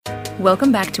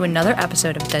Welcome back to another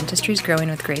episode of Dentistry's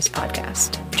Growing with Grace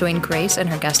podcast. Join Grace and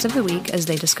her guest of the week as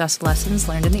they discuss lessons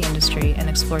learned in the industry and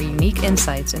explore unique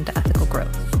insights into ethical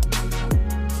growth.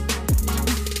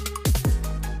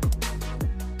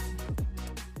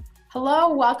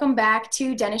 Hello, welcome back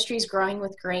to Dentistry's Growing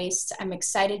with Grace. I'm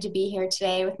excited to be here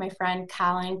today with my friend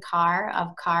Colin Carr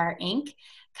of Carr Inc.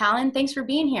 Colin, thanks for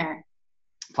being here.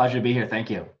 Pleasure to be here. Thank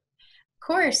you. Of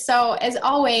course. So as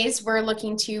always, we're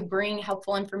looking to bring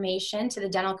helpful information to the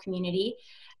dental community.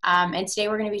 And today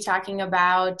we're going to be talking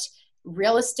about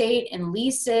real estate and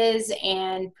leases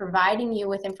and providing you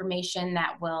with information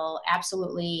that will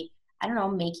absolutely,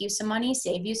 make you some money,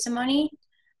 save you some money,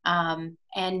 and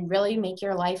really make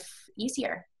your life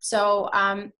easier. So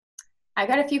I've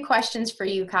got a few questions for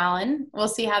you, Colin. We'll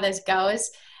see how this goes.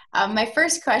 My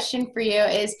first question for you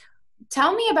is,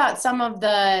 tell me about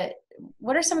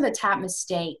what are some of the top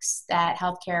mistakes that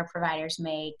healthcare providers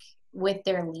make with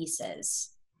their leases?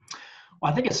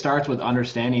 Well, I think it starts with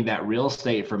understanding that real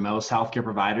estate for most healthcare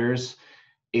providers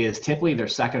is typically their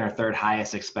second or third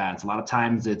highest expense. A lot of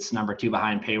times it's number two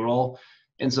behind payroll.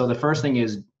 And so the first thing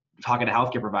is talking to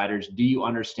healthcare providers, do you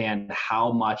understand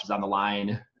how much is on the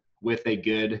line with a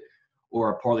good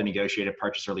or a poorly negotiated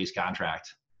purchase or lease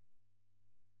contract?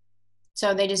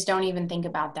 So they just don't even think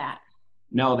about that.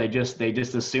 No, they just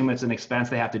assume it's an expense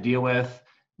they have to deal with.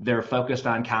 They're focused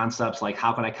on concepts like,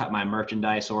 how can I cut my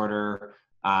merchandise order?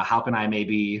 How can I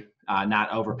maybe not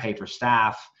overpay for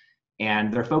staff?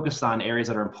 And they're focused on areas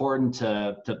that are important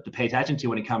to pay attention to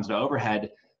when it comes to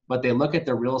overhead. But they look at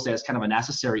their real estate as kind of a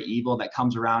necessary evil that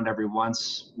comes around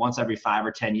once every 5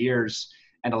 or 10 years.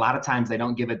 And a lot of times they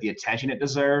don't give it the attention it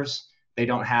deserves. They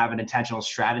don't have an intentional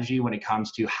strategy when it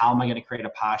comes to, how am I going to create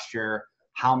a posture?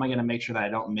 How am I going to make sure that I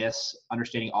don't miss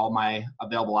understanding all my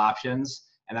available options?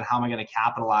 And then how am I going to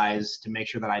capitalize to make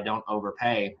sure that I don't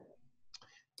overpay?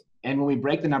 And when we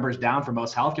break the numbers down for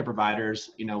most healthcare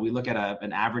providers, we look at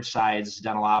an average size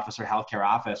dental office or healthcare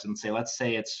office and say, let's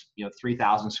say it's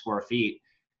 3,000 square feet.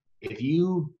 If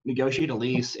you negotiate a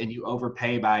lease and you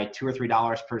overpay by $2 or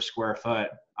 $3 per square foot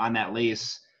on that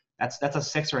lease, that's a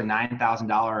 $6,000 or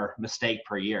 $9,000 mistake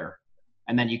per year.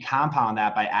 And then you compound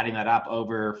that by adding that up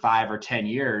over 5 or 10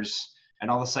 years,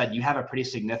 and all of a sudden you have a pretty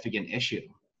significant issue.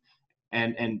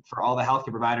 And for all the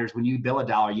healthcare providers, when you bill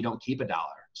 $1, you don't keep $1.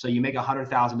 So you make a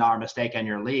 $100,000 mistake on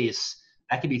your lease,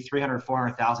 that could be $300,000,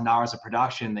 $400,000 of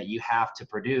production that you have to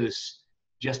produce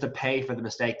just to pay for the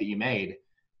mistake that you made.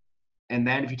 And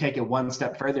then if you take it one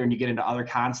step further and you get into other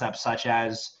concepts such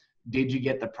as, did you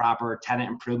get the proper tenant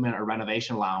improvement or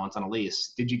renovation allowance on a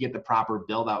lease? Did you get the proper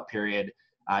build out period?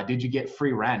 Did you get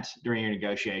free rent during your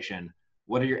negotiation?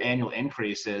 What are your annual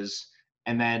increases?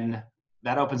 And then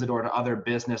that opens the door to other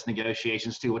business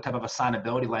negotiations too. What type of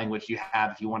assignability language you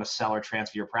have if you want to sell or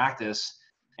transfer your practice?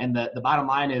 And the bottom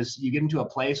line is, you get into a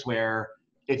place where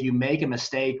if you make a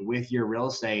mistake with your real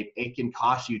estate, it can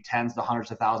cost you tens to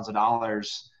hundreds of thousands of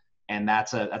dollars. And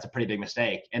that's a pretty big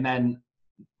mistake. And then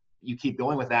you keep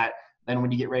going with that. Then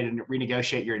when you get ready to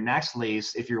renegotiate your next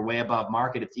lease, if you're way above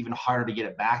market, it's even harder to get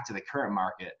it back to the current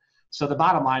market. So the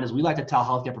bottom line is, we like to tell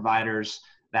healthcare providers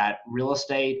that real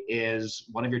estate is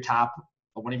one of your top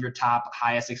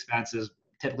highest expenses,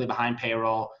 typically behind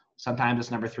payroll. Sometimes it's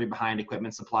number 3 behind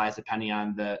equipment supplies, depending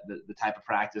on the type of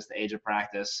practice, the age of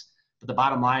practice. But the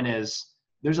bottom line is,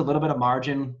 there's a little bit of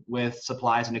margin with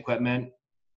supplies and equipment.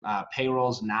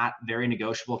 Payroll's not very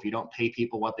negotiable. If you don't pay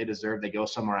people what they deserve, they go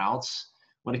somewhere else.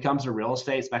 When it comes to real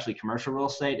estate, especially commercial real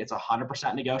estate, it's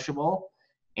 100% negotiable.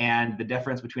 And the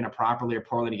difference between a properly or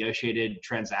poorly negotiated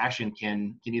transaction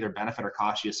can either benefit or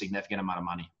cost you a significant amount of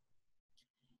money.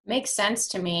 Makes sense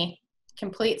to me.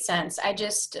 Complete sense. I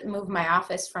just moved my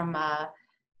office from a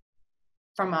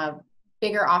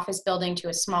bigger office building to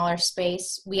a smaller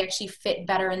space. We actually fit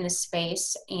better in this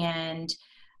space, and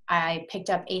I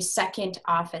picked up a second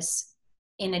office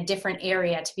in a different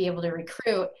area to be able to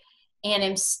recruit, and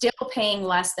I'm still paying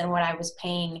less than what I was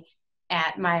paying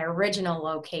at my original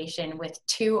location with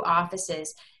 2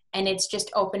 offices. And it's just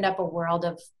opened up a world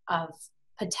of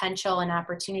potential and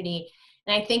opportunity.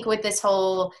 And I think with this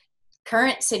whole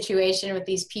current situation with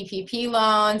these PPP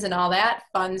loans and all that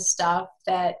fun stuff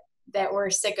that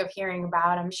we're sick of hearing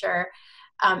about, I'm sure,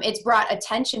 it's brought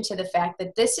attention to the fact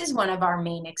that this is one of our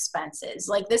main expenses.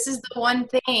 Like, this is the one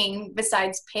thing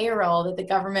besides payroll that the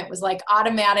government was like,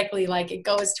 automatically, like, it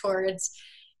goes towards,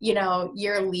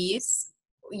 your lease,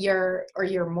 your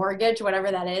mortgage,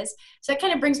 whatever that is. So that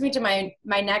kind of brings me to my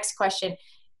next question.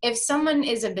 If someone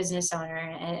is a business owner,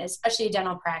 and especially a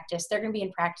dental practice, they're going to be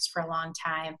in practice for a long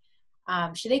time.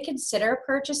 Should they consider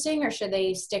purchasing, or should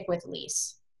they stick with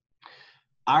lease?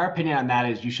 Our opinion on that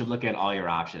is you should look at all your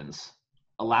options.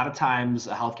 A lot of times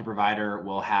a healthcare provider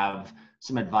will have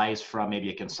some advice from maybe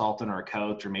a consultant or a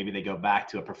coach, or maybe they go back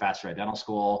to a professor at dental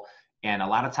school. And a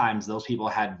lot of times those people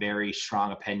had very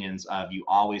strong opinions of you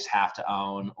always have to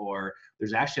own, or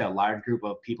there's actually a large group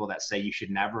of people that say you should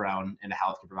never own in a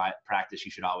healthcare practice,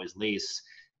 you should always lease.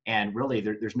 And really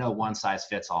there's no one size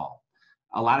fits all.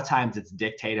 A lot of times it's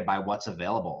dictated by what's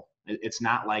available. It's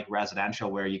not like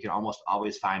residential where you can almost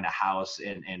always find a house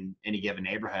in any given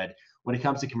neighborhood. When it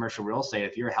comes to commercial real estate,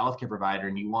 if you're a healthcare provider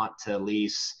and you want to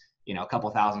lease, a couple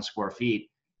thousand square feet,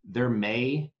 there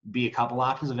may be a couple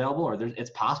options available, or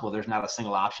it's possible there's not a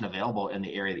single option available in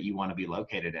the area that you want to be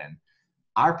located in.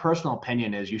 Our personal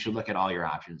opinion is you should look at all your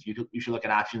options. You should look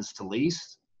at options to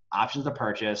lease, options to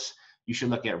purchase. You should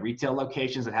look at retail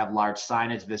locations that have large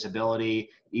signage, visibility,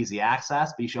 easy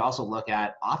access, but you should also look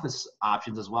at office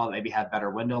options as well that maybe have better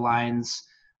window lines,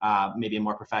 maybe a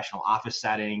more professional office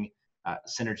setting,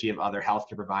 synergy of other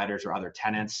healthcare providers or other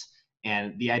tenants.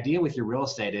 And the idea with your real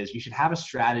estate is you should have a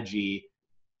strategy.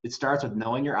 It starts with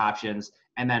knowing your options.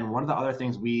 And then one of the other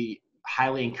things we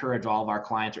highly encourage all of our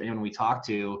clients or anyone we talk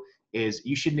to is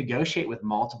you should negotiate with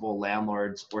multiple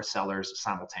landlords or sellers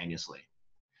simultaneously.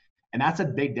 And that's a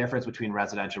big difference between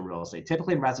residential real estate.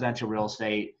 Typically in residential real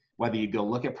estate, whether you go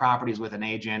look at properties with an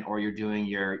agent or you're doing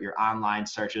your online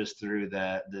searches through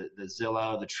the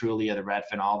Zillow, the Trulia, the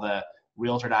Redfin, all the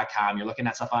Realtor.com, you're looking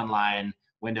at stuff online,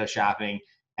 window shopping,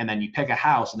 and then you pick a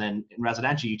house. And then in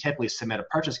residential, you typically submit a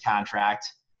purchase contract.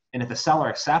 And if the seller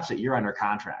accepts it, you're under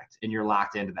contract and you're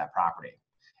locked into that property.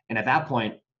 And at that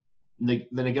point, the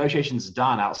negotiation's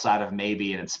done outside of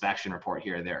maybe an inspection report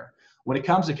here or there. When it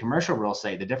comes to commercial real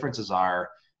estate, the differences are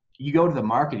you go to the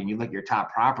market and you look at your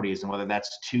top properties, and whether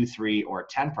that's 2, 3, or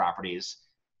 10 properties,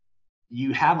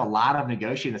 you have a lot of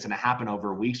negotiating that's going to happen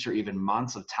over weeks or even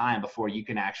months of time before you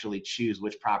can actually choose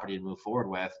which property to move forward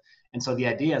with. And so the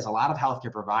idea is a lot of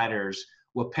healthcare providers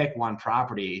will pick one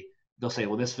property. They'll say,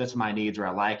 well, this fits my needs, or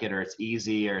I like it, or it's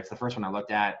easy, or it's the first one I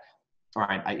looked at, or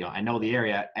I know the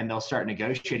area, and they'll start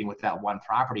negotiating with that one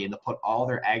property, and they'll put all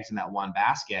their eggs in that one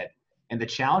basket. And the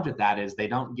challenge with that is they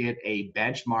don't get a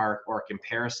benchmark or a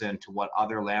comparison to what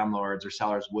other landlords or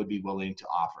sellers would be willing to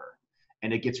offer.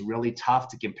 And it gets really tough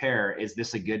to compare. Is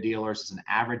this a good deal, or is this an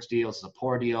average deal? Is this a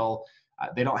poor deal?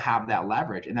 They don't have that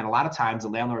leverage. And then a lot of times the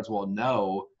landlords will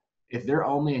know if they're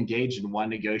only engaged in one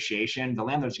negotiation, the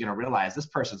landlord's going to realize this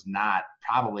person's not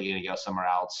probably going to go somewhere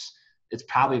else. It's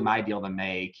probably my deal to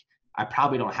make. I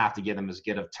probably don't have to give them as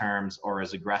good of terms or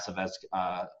as aggressive as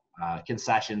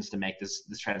concessions to make this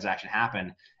transaction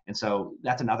happen. And so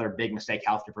that's another big mistake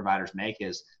healthcare providers make,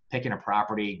 is picking a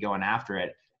property, going after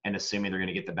it, and assuming they're going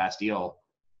to get the best deal.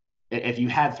 If you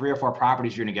had 3 or 4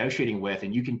 properties you're negotiating with,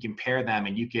 and you can compare them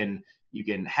and you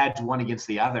can hedge one against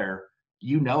the other, if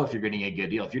you're getting a good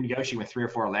deal. If you're negotiating with 3 or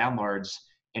 4 landlords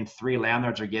and 3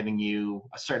 landlords are giving you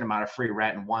a certain amount of free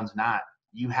rent and one's not,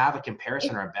 you have a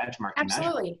comparison or a benchmark to measure.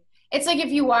 Absolutely. It's like if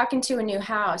you walk into a new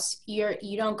house,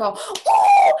 you don't go,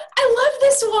 oh, I love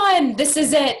this one. This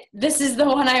is it. This is the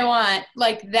one I want.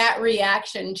 Like, that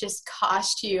reaction just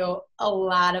cost you a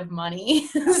lot of money.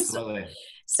 Absolutely.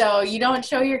 So you don't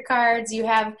show your cards. You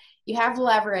have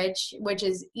leverage, which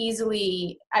is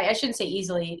easily, I shouldn't say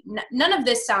easily. None of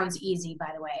this sounds easy,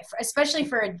 by the way, especially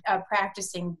for a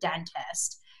practicing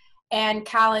dentist. And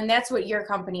Colin, that's what your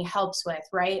company helps with,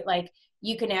 right? Like,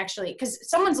 you can actually, because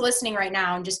someone's listening right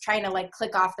now and just trying to like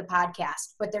click off the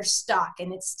podcast, but they're stuck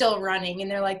and it's still running and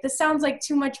they're like, this sounds like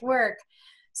too much work.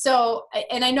 So,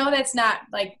 and I know that's not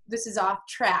like, this is off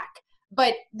track,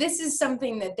 but this is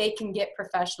something that they can get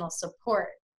professional support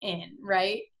in,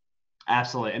 right?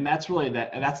 Absolutely. And that's really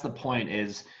that's the point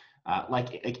is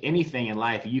like anything in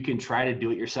life, you can try to do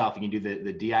it yourself. You can do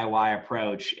the DIY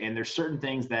approach, and there's certain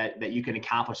things that you can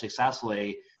accomplish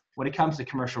successfully. When it comes to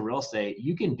commercial real estate,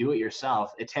 you can do it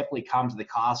yourself. It typically comes at the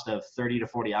cost of 30 to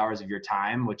 40 hours of your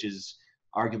time, which is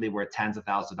arguably worth tens of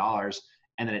thousands of dollars.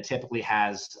 And then it typically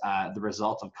has the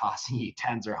result of costing you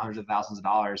tens or hundreds of thousands of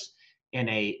dollars in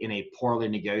a poorly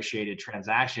negotiated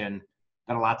transaction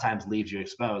that a lot of times leaves you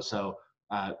exposed. So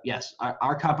yes,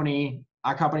 our company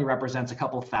represents a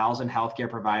couple thousand healthcare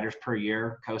providers per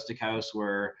year, coast to coast.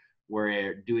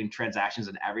 We're doing transactions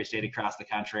in every state across the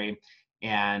country.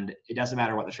 And it doesn't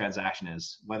matter what the transaction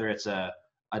is, whether it's a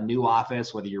new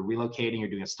office, whether you're relocating, you're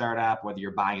doing a startup, whether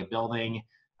you're buying a building.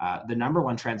 The number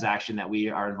one transaction that we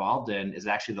are involved in is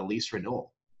actually the lease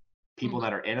renewal. People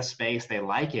that are in a space, they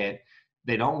like it,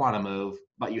 they don't want to move,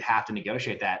 but you have to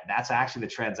negotiate that. That's actually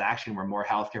the transaction where more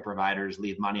healthcare providers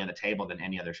leave money on the table than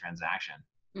any other transaction,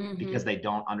 because they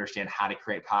don't understand how to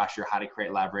create posture, how to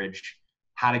create leverage.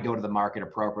 how to go to the market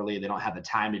appropriately. They don't have the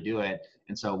time to do it.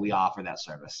 And so we offer that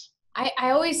service.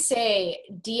 I always say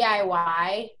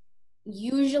DIY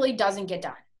usually doesn't get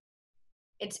done.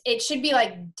 It should be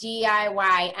like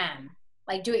DIYM,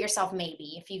 like do it yourself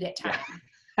maybe if you get time.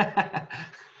 Yeah.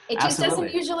 It just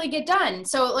doesn't usually get done.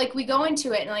 So like we go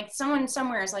into it and like someone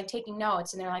somewhere is like taking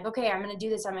notes and they're like, okay, I'm going to do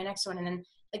this on my next one. And then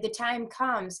like the time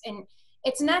comes, and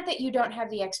it's not that you don't have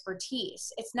the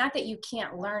expertise. It's not that you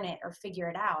can't learn it or figure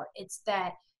it out. It's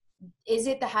that, is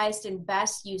it the highest and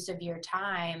best use of your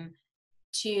time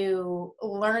to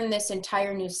learn this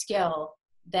entire new skill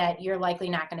that you're likely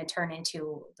not going to turn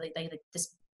into like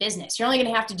this business? You're only going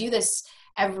to have to do this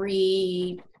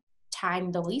every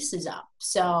time the lease is up.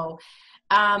 So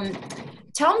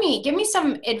give me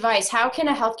some advice. How can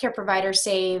a healthcare provider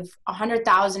save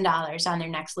 $100,000 on their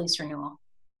next lease renewal?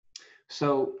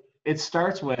 So it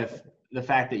starts with the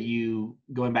fact that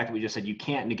going back to what we just said, you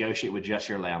can't negotiate with just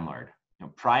your landlord.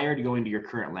 Prior to going to your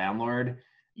current landlord,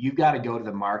 you've got to go to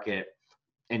the market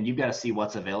and you've got to see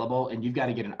what's available, and you've got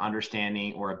to get an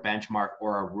understanding or a benchmark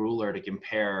or a ruler to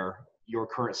compare your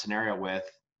current scenario with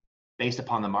based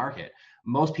upon the market.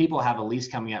 Most people have a lease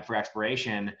coming up for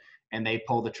expiration and they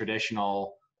pull the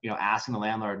traditional, asking the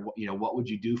landlord, what would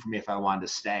you do for me if I wanted to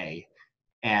stay?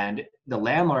 And the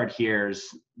landlord hears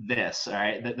this, all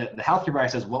right? The healthcare provider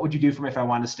says, what would you do for me if I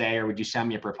wanted to stay, or would you send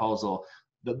me a proposal?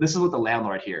 This is what the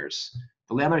landlord hears.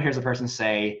 The landlord hears a person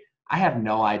say, I have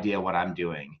no idea what I'm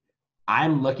doing.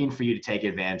 I'm looking for you to take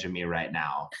advantage of me right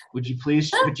now. Would you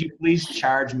please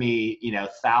charge me,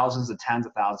 thousands of tens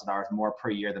of thousands of dollars more per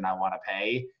year than I want to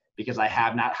pay, because I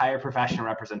have not hired professional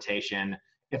representation.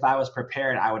 If I was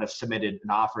prepared, I would have submitted an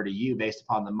offer to you based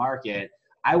upon the market.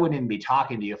 I wouldn't even be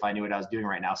talking to you if I knew what I was doing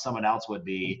right now. Someone else would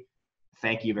be.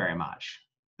 Thank you very much.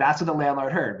 That's what the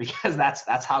landlord heard, because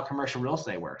that's how commercial real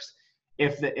estate works.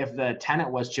 If the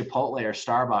tenant was Chipotle or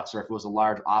Starbucks, or if it was a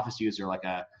large office user like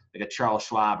a Charles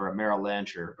Schwab or a Merrill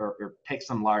Lynch, or pick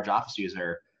some large office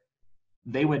user,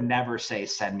 they would never say,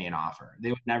 send me an offer. They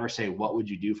would never say, what would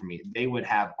you do for me? They would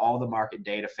have all the market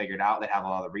data figured out. They'd have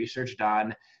all the research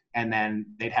done, and then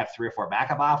they'd have 3 or 4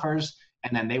 backup offers.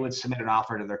 And then they would submit an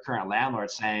offer to their current landlord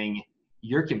saying,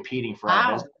 you're competing for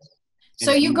our business.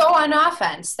 So you go on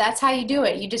offense. That's how you do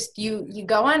it. You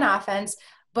go on offense,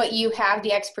 but you have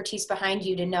the expertise behind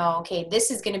you to know, okay, this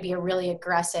is going to be a really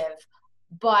aggressive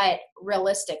but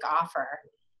realistic offer.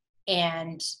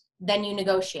 And then you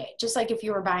negotiate. Just like if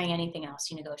you were buying anything else,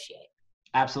 you negotiate.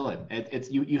 Absolutely. It's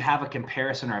you have a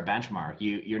comparison or a benchmark.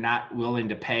 You're not willing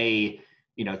to pay,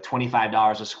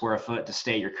 $25 a square foot to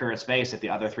stay at your current space if the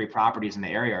other 3 properties in the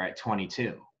area are at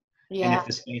 22. Yeah. And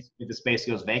if the space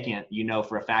goes vacant,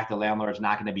 for a fact the landlord's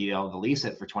not going to be able to lease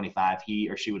it for 25. He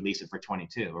or she would lease it for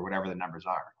 22 or whatever the numbers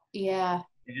are. Yeah.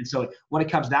 And so what it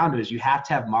comes down to is you have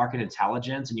to have market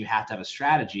intelligence and you have to have a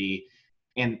strategy.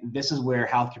 And this is where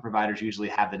healthcare providers usually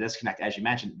have the disconnect. As you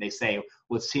mentioned, they say,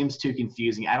 well, it seems too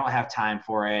confusing. I don't have time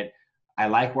for it. I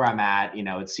like where I'm at.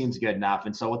 It seems good enough.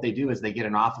 And so what they do is they get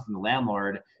an offer from the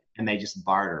landlord and they just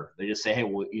barter. They just say, hey,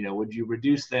 well, would you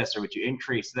reduce this or would you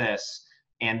increase this?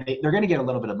 And they're going to get a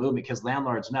little bit of movement, because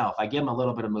landlords know if I give them a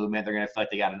little bit of movement, they're going to feel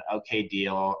like they got an okay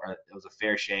deal or it was a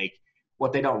fair shake.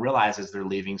 What they don't realize is they're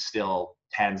leaving still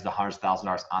tens to hundreds of thousands of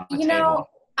dollars on the table.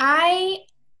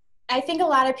 I think a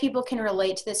lot of people can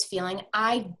relate to this feeling.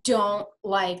 I don't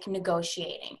like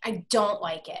negotiating. I don't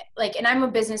like it. And I'm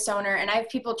a business owner and I have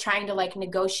people trying to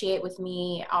negotiate with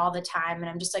me all the time. And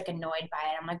I'm just annoyed by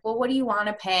it. I'm like, well, what do you want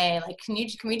to pay? Can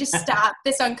we just stop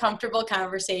this uncomfortable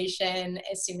conversation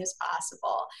as soon as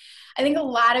possible? I think a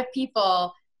lot of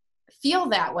people feel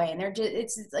that way, and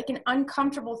it's an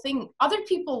uncomfortable thing. Other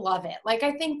people love it.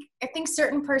 I think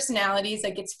certain personalities,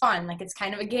 it's fun. It's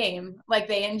kind of a game.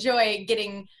 They enjoy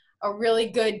getting a really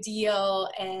good deal.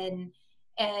 And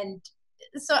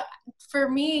so for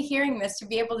me, hearing this, to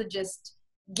be able to just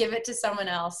give it to someone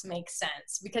else makes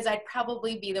sense, because I'd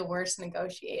probably be the worst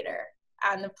negotiator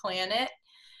on the planet.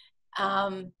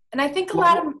 And I think a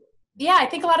lot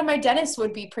of my dentists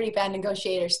would be pretty bad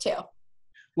negotiators too.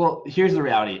 Well, here's the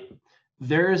reality.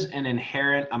 There's an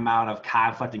inherent amount of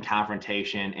conflict and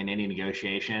confrontation in any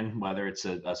negotiation, whether it's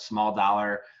a small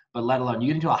dollar, but let alone you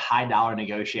get into a high dollar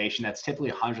negotiation that's typically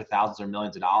hundreds of thousands or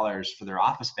millions of dollars for their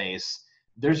office space.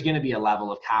 There's going to be a level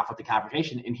of conflict and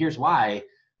confrontation. And here's why.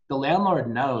 The landlord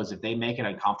knows if they make it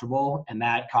uncomfortable and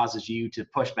that causes you to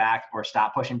push back or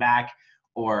stop pushing back,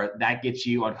 or that gets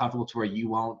you uncomfortable to where you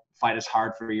won't fight as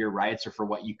hard for your rights or for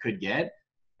what you could get,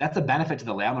 that's a benefit to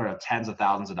the landlord of tens of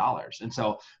thousands of dollars. And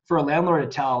so for a landlord to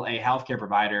tell a healthcare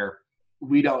provider,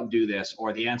 we don't do this,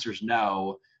 or the answer is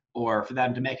no, or for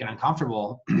them to make it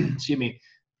uncomfortable, excuse me,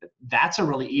 that's a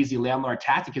really easy landlord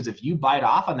tactic, because if you bite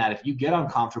off on that, if you get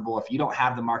uncomfortable, if you don't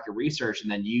have the market research,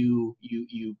 and then you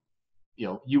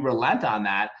relent on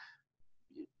that,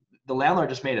 the landlord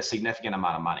just made a significant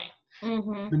amount of money.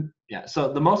 Mm-hmm. Yeah.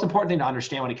 So the most important thing to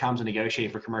understand when it comes to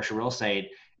negotiating for commercial real estate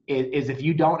is if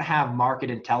you don't have market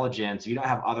intelligence, you don't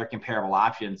have other comparable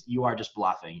options, you are just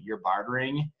bluffing, you're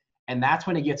bartering. And that's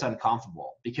when it gets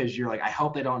uncomfortable, because you're like, I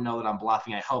hope they don't know that I'm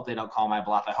bluffing. I hope they don't call my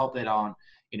bluff. I hope they don't,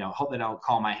 hope they don't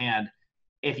call my hand.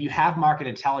 If you have market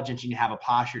intelligence and you have a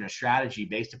posture and a strategy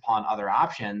based upon other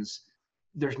options,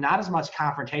 there's not as much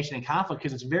confrontation and conflict,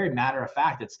 because it's very matter of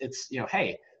fact. It's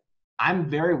hey, I'm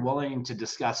very willing to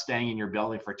discuss staying in your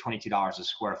building for $22 a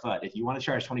square foot. If you want to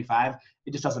charge 25,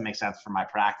 it just doesn't make sense for my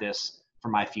practice, for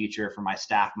my future, for my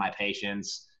staff, my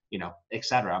patients, et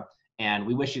cetera. And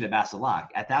we wish you the best of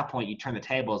luck. At that point, you turn the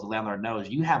tables. The landlord knows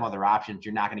you have other options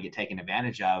you're not going to get taken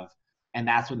advantage of. And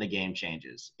that's when the game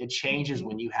changes. It changes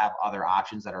when you have other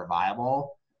options that are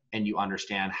viable and you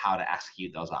understand how to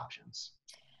execute those options.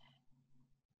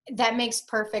 That makes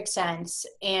perfect sense.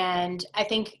 And I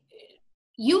think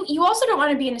you also don't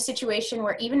want to be in a situation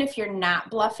where, even if you're not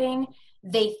bluffing,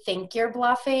 they think you're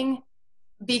bluffing,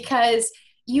 because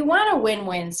you want a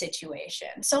win-win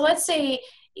situation. So let's say,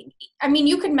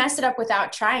 you could mess it up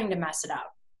without trying to mess it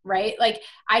up, right? Like,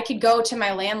 I could go to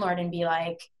my landlord and be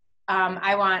like,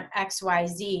 I want X, Y,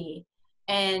 Z.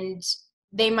 And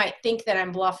they might think that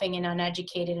I'm bluffing and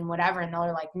uneducated and whatever. And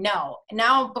they're like, no. And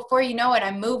now, before you know it,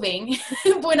 I'm moving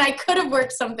when I could have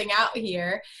worked something out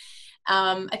here.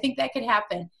 I think that could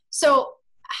happen. So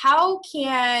how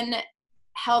can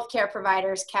healthcare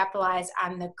providers capitalize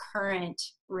on the current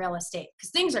real estate?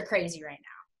 Because things are crazy right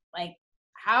now. Like,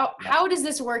 how does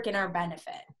this work in our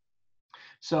benefit?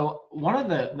 So one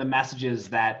of the messages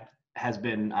that has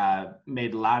been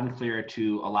made loud and clear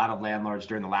to a lot of landlords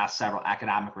during the last several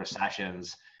economic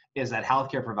recessions is that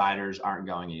healthcare providers aren't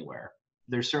going anywhere.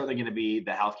 There's certainly going to be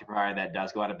the healthcare provider that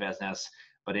does go out of business,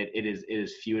 but it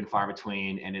is few and far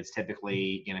between, and it's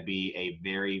typically going to be a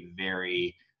very,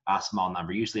 very small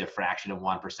number, usually a fraction of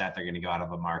 1% they're going to go out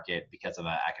of a market because of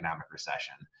an economic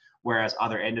recession. Whereas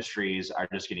other industries are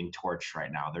just getting torched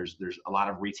right now. There's a lot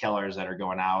of retailers that are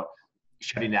going out,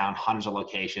 shutting down hundreds of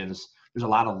locations. There's a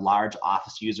lot of large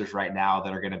office users right now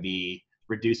that are going to be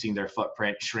reducing their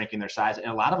footprint, shrinking their size. And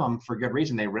a lot of them, for good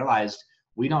reason, they realized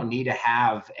we don't need to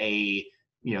have a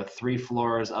 3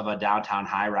 floors of a downtown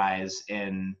high rise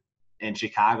in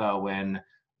Chicago when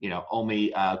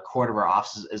only a quarter of our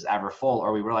offices is ever full,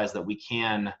 or we realize that we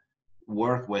can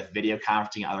work with video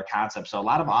conferencing and other concepts. So a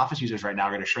lot of office users right now are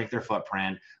going to shrink their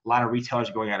footprint. A lot of retailers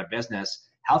are going out of business.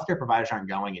 Healthcare providers aren't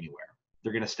going anywhere.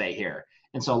 They're going to stay here.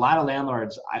 And so a lot of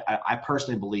landlords, I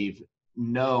personally believe,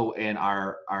 know and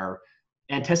are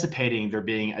anticipating there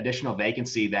being additional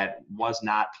vacancy that was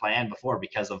not planned before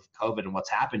because of COVID and what's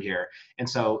happened here. And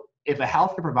so if a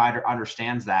healthcare provider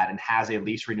understands that and has a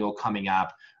lease renewal coming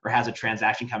up or has a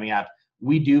transaction coming up,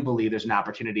 we do believe there's an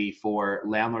opportunity for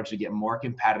landlords to get more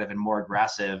competitive and more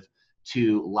aggressive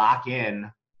to lock in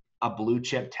a blue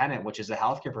chip tenant, which is a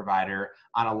healthcare provider,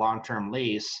 on a long-term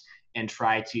lease and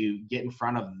try to get in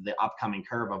front of the upcoming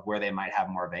curve of where they might have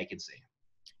more vacancy.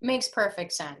 Makes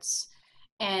perfect sense.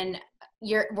 And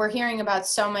we're hearing about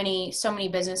so many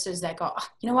businesses that go, oh,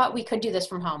 you know what, we could do this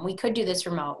from home. We could do this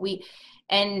remote.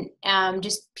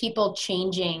 Just people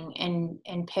changing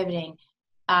and pivoting.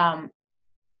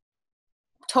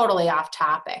 Totally off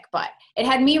topic, but it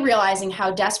had me realizing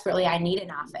how desperately I need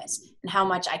an office and how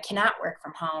much I cannot work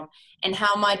from home and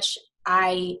how much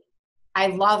I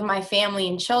love my family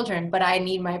and children, but I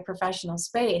need my professional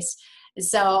space.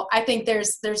 So I think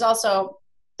there's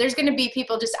going to be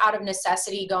people just out of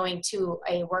necessity going to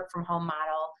a work from home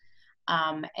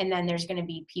model. And then there's going to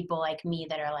be people like me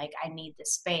that are like, I need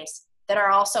this space, that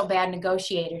are also bad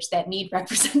negotiators that need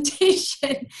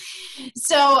representation.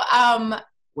 So,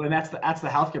 well, that's the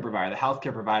healthcare provider. The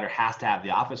healthcare provider has to have the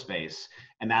office space.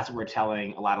 And that's what we're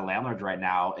telling a lot of landlords right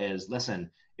now is,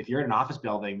 listen, if you're in an office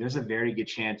building, there's a very good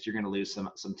chance you're going to lose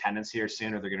some tenants here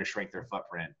soon, or they're going to shrink their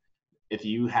footprint. If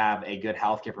you have a good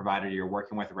healthcare provider you're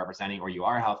working with or representing, or you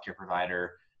are a healthcare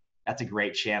provider, that's a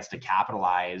great chance to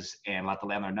capitalize and let the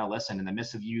landlord know, listen, in the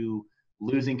midst of you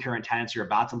losing current tenants, you're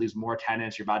about to lose more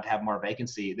tenants, you're about to have more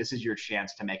vacancy. This is your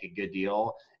chance to make a good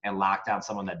deal and lock down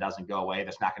someone that doesn't go away,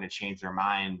 that's not going to change their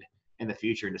mind in the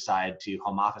future and decide to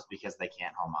home office because they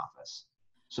can't home office.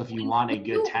 So if you want a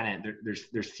good tenant,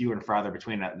 there's fewer and farther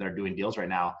between that are doing deals right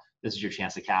now. This is your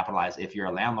chance to capitalize if you're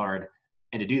a landlord.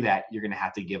 And to do that, you're going to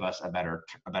have to give us a better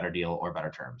deal or better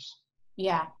terms.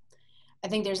 Yeah, I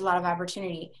think there's a lot of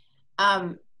opportunity.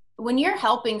 When you're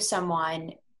helping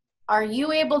someone, are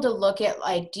you able to look at,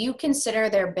 like, do you consider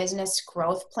their business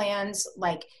growth plans?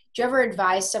 Like, do you ever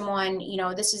advise someone,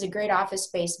 this is a great office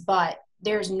space, but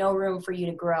there's no room for you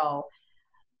to grow?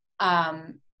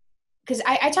 Because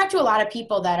I talk to a lot of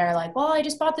people that are like, well, I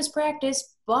just bought this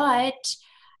practice, but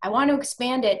I want to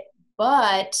expand it,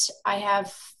 but I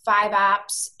have 5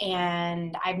 apps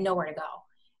and I have nowhere to go.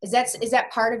 Is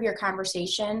that part of your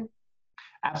conversation?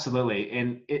 Absolutely.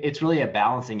 And it's really a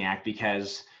balancing act,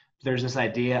 because there's this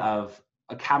idea of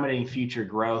accommodating future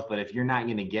growth, but if you're not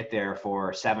going to get there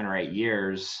for 7 or 8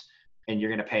 years and you're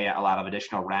going to pay a lot of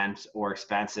additional rent or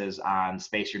expenses on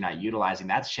space you're not utilizing,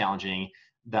 that's challenging.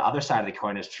 The other side of the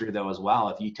coin is true though as well.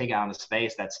 If you take on a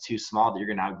space that's too small that you're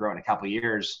going to outgrow in a couple of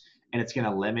years, and it's going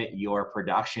to limit your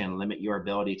production, limit your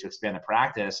ability to expand the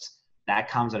practice, that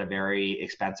comes at a very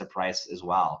expensive price as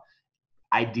well.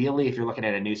 Ideally, if you're looking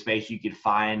at a new space, you could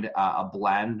find a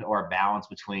blend or a balance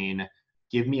between,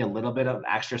 give me a little bit of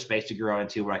extra space to grow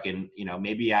into where I can,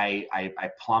 maybe I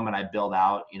plumb and I build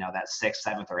out, that 6th,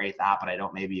 7th, or 8th app, but I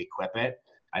don't maybe equip it.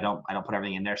 I don't put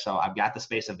everything in there. So I've got the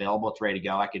space available. It's ready to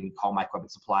go. I can call my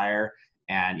equipment supplier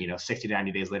and, 60 to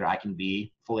 90 days later, I can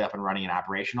be fully up and running and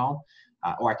operational,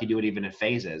 or I could do it even in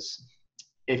phases.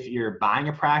 If you're buying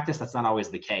a practice, that's not always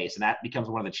the case. And that becomes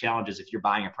one of the challenges. If you're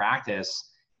buying a practice,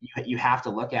 you have to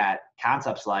look at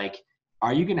concepts like,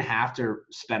 are you going to have to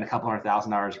spend a couple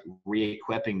 $100,000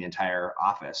 re-equipping the entire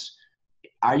office?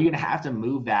 Are you going to have to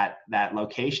move that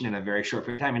location in a very short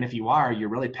period of time? And if you are, you're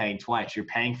really paying twice. You're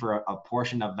paying for a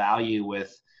portion of value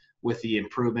with the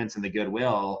improvements and the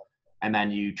goodwill, and then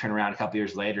you turn around a couple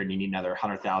years later and you need another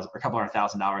 $100,000 or a couple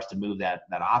 $100,000 to move that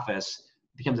office.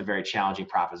 It becomes a very challenging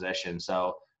proposition.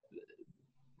 So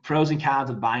pros and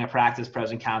cons of buying a practice, pros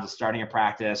and cons of starting a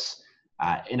practice.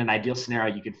 In an ideal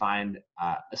scenario, you can find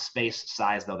a space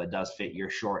size, though, that does fit your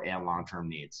short and long-term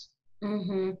needs.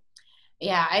 Mm-hmm.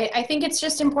 Yeah, I think it's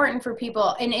just important for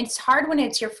people. And it's hard when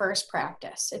it's your first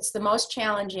practice. It's the most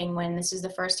challenging when this is the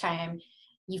first time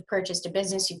you've purchased a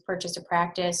business, you've purchased a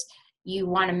practice. You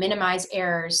want to minimize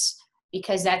errors,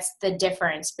 because that's the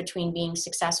difference between being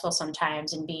successful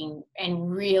sometimes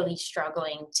and really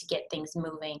struggling to get things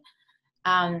moving.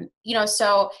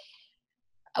 So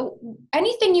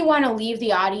anything you want to leave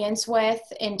the audience with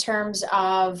in terms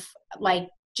of, like,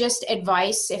 just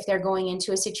advice if they're going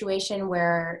into a situation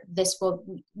where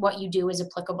what you do is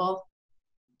applicable?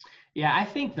 Yeah, I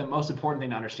think the most important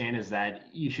thing to understand is that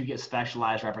you should get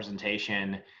specialized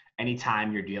representation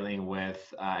anytime you're dealing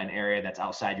with an area that's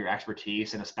outside your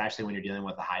expertise, and especially when you're dealing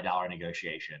with a high dollar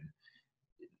negotiation.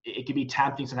 It can be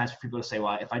tempting sometimes for people to say,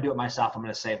 well, if I do it myself, I'm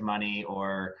going to save money,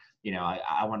 or,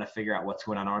 I want to figure out what's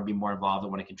going on. I want to be more involved. I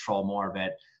want to control more of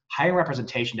it. Hiring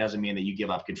representation doesn't mean that you give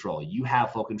up control. You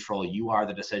have full control. You are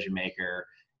the decision maker,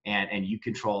 and you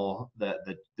control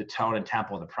the tone and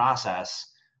tempo of the process.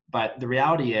 But the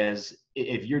reality is,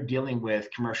 if you're dealing with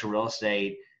commercial real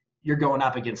estate, you're going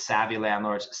up against savvy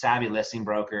landlords, savvy listing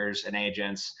brokers and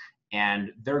agents,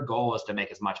 and their goal is to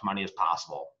make as much money as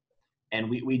possible. And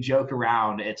we joke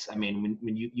around.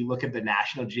 When you look at the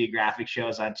National Geographic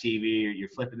shows on TV, or you're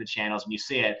flipping the channels and you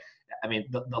see it,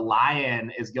 the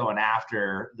lion is going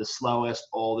after the slowest,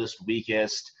 oldest,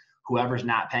 weakest, whoever's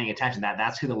not paying attention.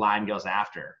 That's who the lion goes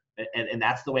after. And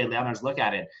that's the way landlords look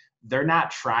at it. They're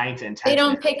not trying to intentionally. They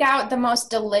don't pick out the most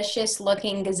delicious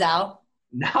looking gazelle.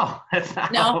 No, that's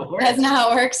not how it works. That's not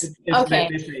how it works. Okay.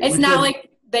 It's not like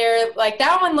they're like,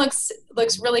 that one looks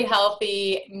really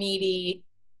healthy, meaty,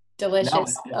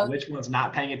 delicious. No, which one's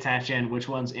not paying attention, which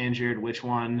one's injured, which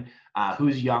one,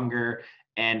 who's younger.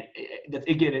 And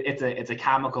again, it's a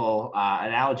comical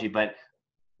analogy, but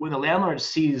when the landlord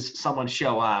sees someone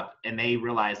show up and they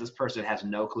realize this person has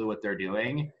no clue what they're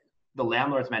doing, the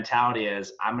landlord's mentality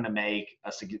is, I'm going to make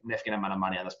a significant amount of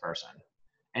money on this person.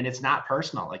 And it's not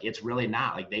personal. Like, it's really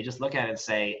not. Like, they just look at it and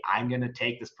say, I'm going to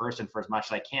take this person for as much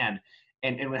as I can.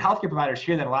 And when healthcare providers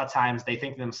hear that, a lot of times they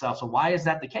think to themselves, well, why is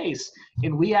that the case?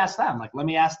 And we ask them, like, let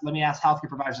me ask healthcare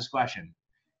providers this question.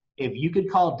 If you could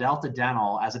call Delta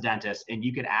Dental as a dentist and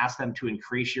you could ask them to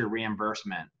increase your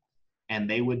reimbursement and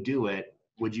they would do it,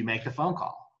 would you make the phone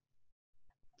call?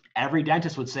 Every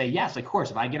dentist would say, yes, of course.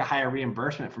 If I get a higher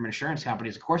reimbursement from insurance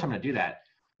companies, of course I'm going to do that.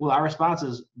 Well, our response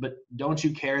is, but don't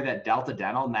you care that Delta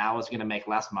Dental now is going to make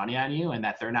less money on you and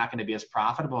that they're not going to be as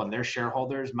profitable and their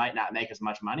shareholders might not make as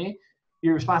much money?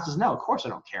 Your response is, no, of course I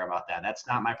don't care about that. That's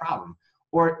not my problem.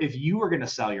 Or if you were going to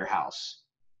sell your house,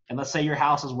 and let's say your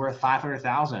house is worth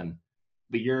 $500,000,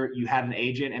 but you had an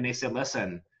agent and they said,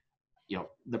 listen,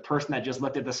 the person that just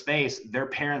looked at the space, their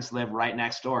parents live right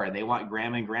next door. They want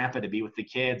grandma and grandpa to be with the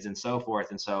kids and so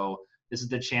forth. And so this is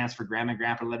the chance for grandma and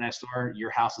grandpa to live next door. Your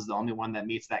house is the only one that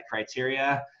meets that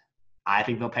criteria. I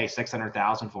think they'll pay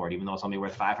 $600,000 for it, even though it's only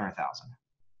worth $500,000.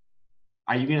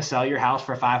 Are you going to sell your house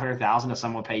for $500,000 if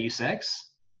someone will pay you $600,000?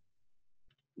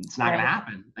 It's not going to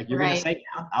happen. Like, you're going to say,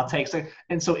 I'll take $600,000.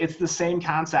 And so it's the same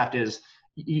concept as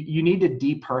you need to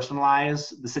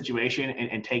depersonalize the situation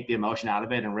and take the emotion out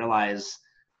of it and realize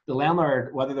the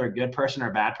landlord, whether they're a good person or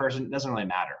a bad person, it doesn't really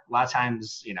matter. A lot of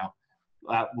times,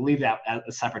 we'll leave that as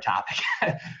a separate topic.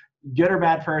 Good or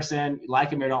bad person,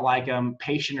 like them or don't like them,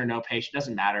 patient or no patient,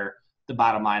 doesn't matter. The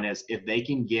bottom line is, if they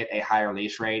can get a higher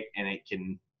lease rate and it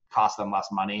can cost them less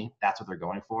money, that's what they're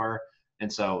going for.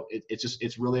 And so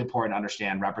it's really important to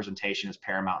understand representation is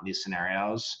paramount in these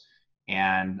scenarios.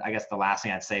 And I guess the last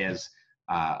thing I'd say is,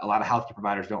 a lot of healthcare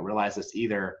providers don't realize this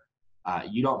either.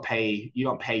 You don't pay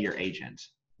your agent.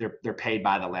 They're paid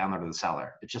by the landlord or the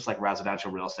seller. It's just like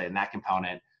residential real estate in that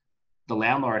component. The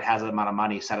landlord has an amount of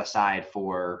money set aside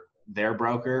for their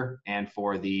broker and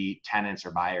for the tenants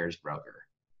or buyer's broker.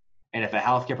 And if a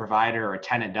healthcare provider or a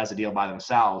tenant does a deal by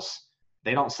themselves,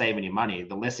 they don't save any money.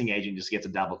 The listing agent just gets a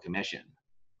double commission,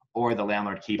 or the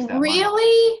landlord keeps that money.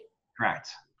 Really? Correct.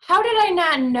 How did I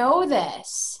not know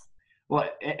this? Well,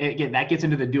 again, that gets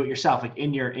into the do-it-yourself. Like,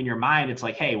 in your mind, it's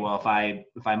like, hey, well, if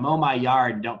I mow my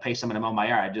yard and don't pay someone to mow my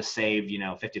yard, I just saved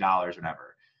 $50,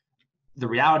 whatever. The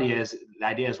reality is, the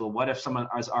idea is, well, what if someone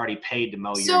is already paid to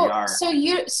mow your yard? So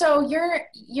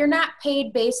you're not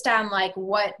paid based on like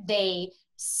what they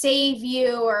save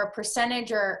you, or a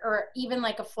percentage, or even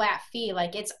like a flat fee.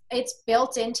 Like, it's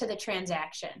built into the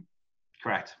transaction.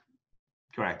 Correct.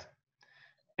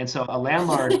 And so a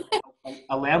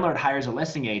landlord hires a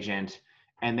listing agent,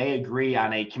 and they agree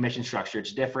on a commission structure.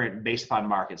 It's different based upon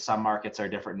markets. Some markets are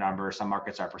different numbers. Some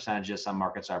markets are percentages. Some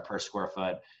markets are per square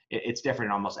foot. It's different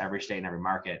in almost every state and every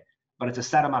market. But it's a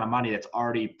set amount of money that's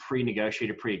already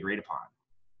pre-negotiated, pre-agreed upon.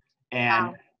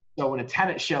 And so when a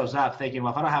tenant shows up thinking,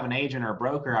 well, if I don't have an agent or a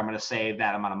broker, I'm going to save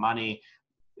that amount of money.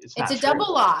 It's a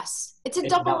double loss. It's a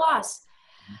double loss.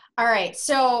 All right.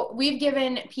 So we've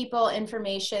given people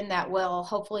information that will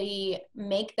hopefully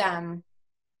make them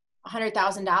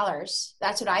 $100,000.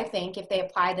 That's what I think, if they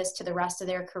apply this to the rest of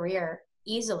their career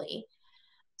easily.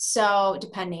 So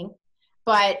depending,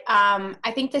 but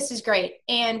I think this is great.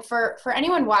 And for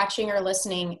anyone watching or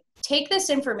listening, take this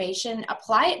information,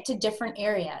 apply it to different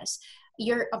areas.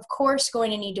 You're of course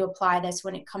going to need to apply this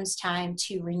when it comes time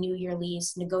to renew your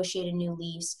lease, negotiate a new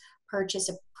lease, purchase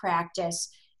a practice.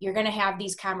 You're going to have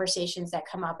these conversations that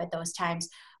come up at those times.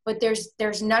 But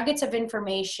there's nuggets of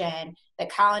information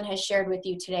that Colin has shared with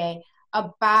you today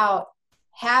about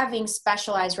having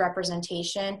specialized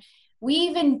representation. We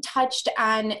even touched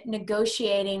on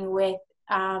negotiating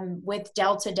with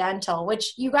Delta Dental,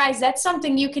 which, you guys, that's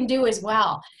something you can do as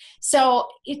well. So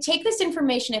you take this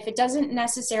information. If it doesn't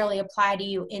necessarily apply to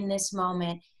you in this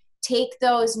moment, take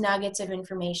those nuggets of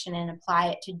information and apply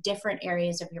it to different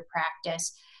areas of your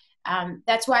practice.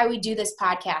 That's why we do this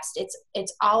podcast.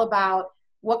 It's all about,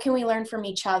 what can we learn from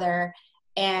each other,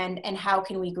 and how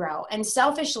can we grow? And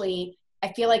selfishly,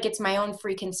 I feel like it's my own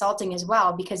free consulting as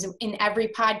well, because in every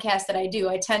podcast that I do,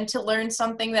 I tend to learn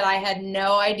something that I had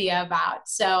no idea about.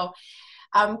 So,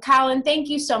 Colin, thank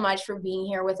you so much for being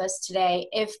here with us today.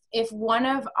 If one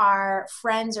of our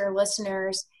friends or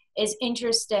listeners is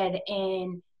interested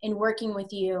in working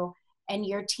with you and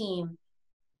your team,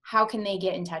 how can they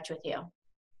get in touch with you?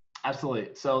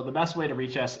 Absolutely. So the best way to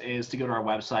reach us is to go to our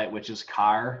website, which is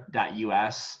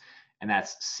carr.us, and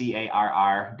that's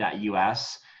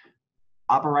carr.us.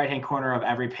 Upper right-hand corner of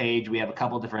every page, we have a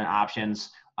couple different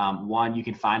options. One, you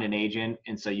can find an agent,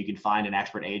 and so you can find an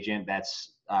expert agent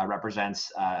that's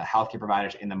represents healthcare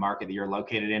providers in the market that you're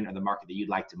located in, or the market that you'd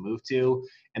like to move to.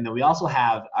 And then we also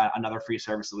have another free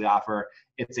service that we offer.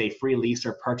 It's a free lease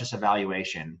or purchase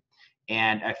evaluation.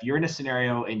 And if you're in a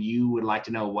scenario and you would like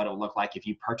to know what it would look like if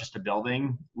you purchased a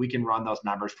building, we can run those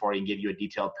numbers for you and give you a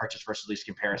detailed purchase versus lease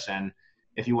comparison.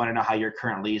 If you want to know how your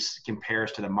current lease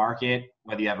compares to the market,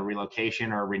 whether you have a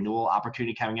relocation or a renewal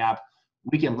opportunity coming up,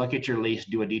 we can look at your lease,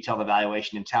 do a detailed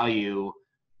evaluation, and tell you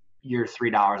you're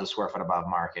 $3 a square foot above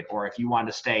market. Or if you want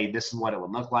to stay, this is what it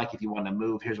would look like. If you want to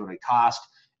move, here's what it cost.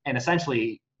 And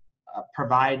essentially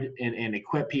provide and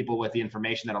equip people with the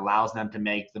information that allows them to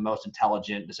make the most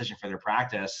intelligent decision for their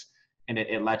practice. And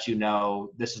it lets you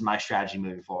know, this is my strategy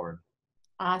moving forward.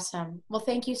 Awesome. Well,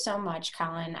 thank you so much,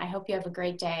 Colin. I hope you have a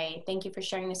great day. Thank you for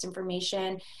sharing this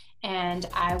information, and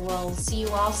I will see you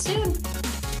all soon.